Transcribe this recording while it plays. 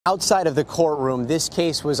Outside of the courtroom, this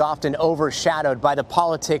case was often overshadowed by the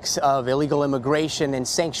politics of illegal immigration in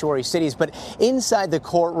sanctuary cities. But inside the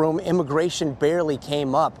courtroom, immigration barely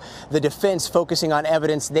came up. The defense focusing on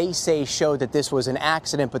evidence they say showed that this was an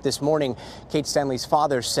accident. But this morning, Kate Steinle's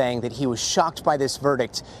father saying that he was shocked by this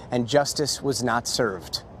verdict and justice was not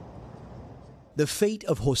served. The fate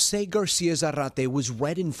of Jose Garcia Zarate was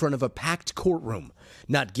read in front of a packed courtroom.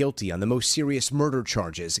 Not guilty on the most serious murder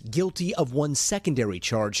charges, guilty of one secondary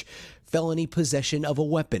charge, felony possession of a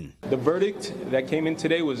weapon. The verdict that came in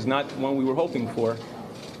today was not one we were hoping for,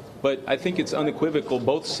 but I think it's unequivocal.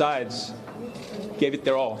 Both sides gave it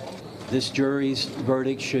their all. This jury's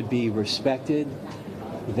verdict should be respected.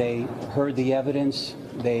 They heard the evidence.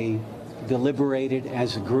 They deliberated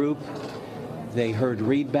as a group. They heard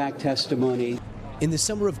readback testimony. In the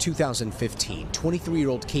summer of 2015,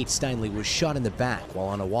 23-year-old Kate Steinle was shot in the back while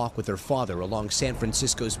on a walk with her father along San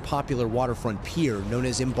Francisco's popular waterfront pier known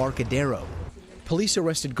as Embarcadero. Police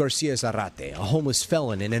arrested Garcia Zarate, a homeless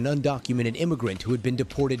felon and an undocumented immigrant who had been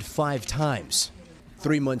deported 5 times.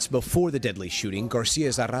 3 months before the deadly shooting, Garcia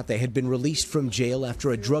Zarate had been released from jail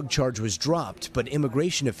after a drug charge was dropped, but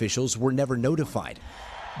immigration officials were never notified.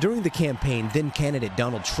 During the campaign, then-candidate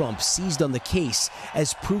Donald Trump seized on the case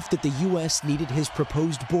as proof that the U.S. needed his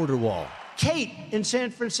proposed border wall. Kate in San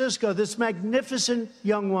Francisco, this magnificent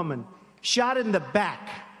young woman, shot in the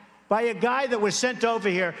back by a guy that was sent over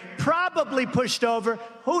here, probably pushed over,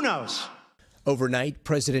 who knows? Overnight,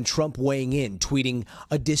 President Trump weighing in, tweeting,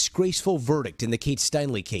 "A disgraceful verdict in the Kate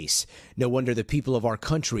Steinle case. No wonder the people of our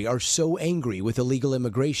country are so angry with illegal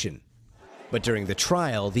immigration." But during the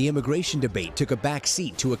trial, the immigration debate took a back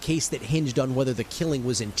seat to a case that hinged on whether the killing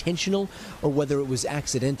was intentional or whether it was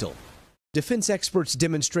accidental. Defense experts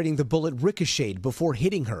demonstrating the bullet ricocheted before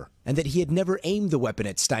hitting her and that he had never aimed the weapon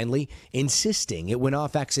at Steinle, insisting it went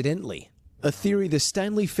off accidentally. A theory the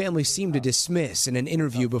Steinle family seemed to dismiss in an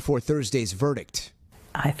interview before Thursday's verdict.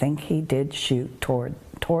 I think he did shoot toward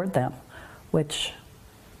them, which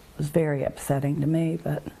was very upsetting to me,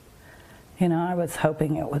 but you know, I was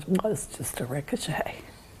hoping it was just a ricochet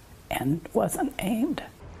and wasn't aimed.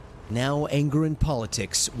 Now anger and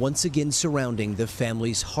politics once again surrounding the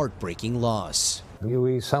family's heartbreaking loss.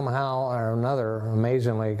 We somehow or another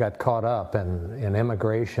amazingly got caught up in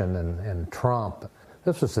immigration and Trump.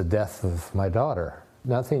 This was the death of my daughter.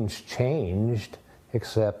 Nothing's changed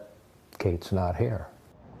except Kate's not here.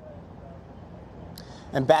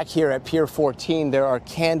 And back here at Pier 14, there are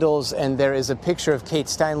candles and there is a picture of Kate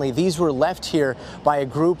Steinle. These were left here by a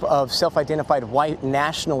group of self-identified white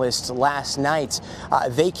nationalists last night.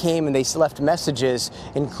 They came and they left messages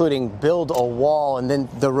including "build a wall," and then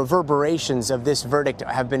the reverberations of this verdict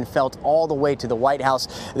have been felt all the way to the White House.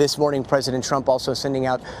 This morning, President Trump also sending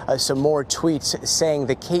out some more tweets saying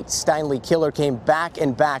the Kate Steinle killer came back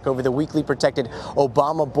and back over the weakly protected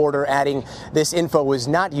Obama border, adding this info was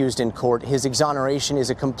not used in court. His exoneration is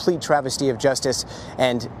a complete travesty of justice,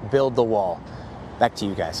 and build the wall. Back to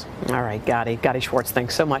you guys. All right, Gadi Schwartz,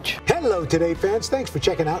 thanks so much. Hello, Today fans. Thanks for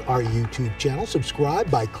checking out our YouTube channel. Subscribe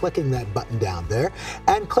by clicking that button down there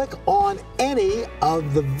and click on any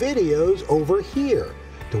of the videos over here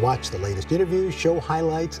to watch the latest interviews, show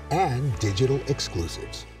highlights, and digital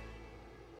exclusives.